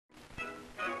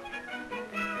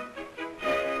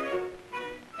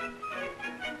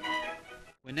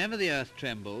Whenever the earth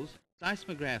trembles,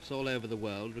 seismographs all over the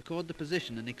world record the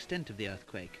position and extent of the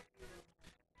earthquake.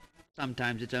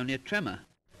 Sometimes it's only a tremor,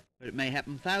 but it may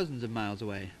happen thousands of miles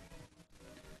away.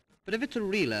 But if it's a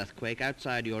real earthquake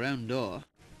outside your own door,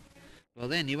 well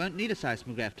then you won't need a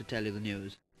seismograph to tell you the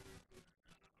news.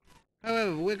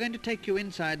 However, we're going to take you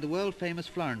inside the world-famous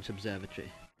Florence Observatory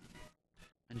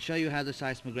and show you how the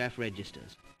seismograph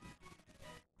registers.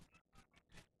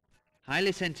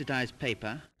 Highly sensitized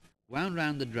paper wound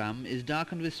round the drum is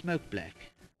darkened with smoke black.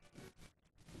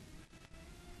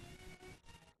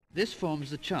 This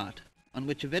forms the chart on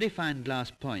which a very fine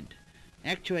glass point,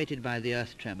 actuated by the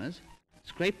earth tremors,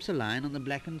 scrapes a line on the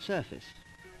blackened surface.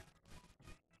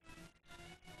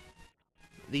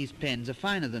 These pens are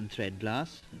finer than thread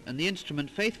glass, and the instrument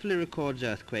faithfully records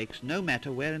earthquakes no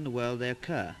matter where in the world they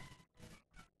occur.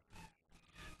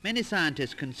 Many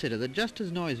scientists consider that just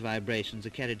as noise vibrations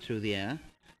are carried through the air,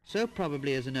 so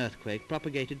probably is an earthquake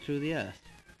propagated through the earth.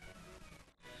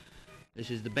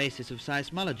 This is the basis of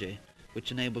seismology,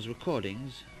 which enables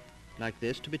recordings like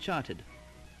this to be charted.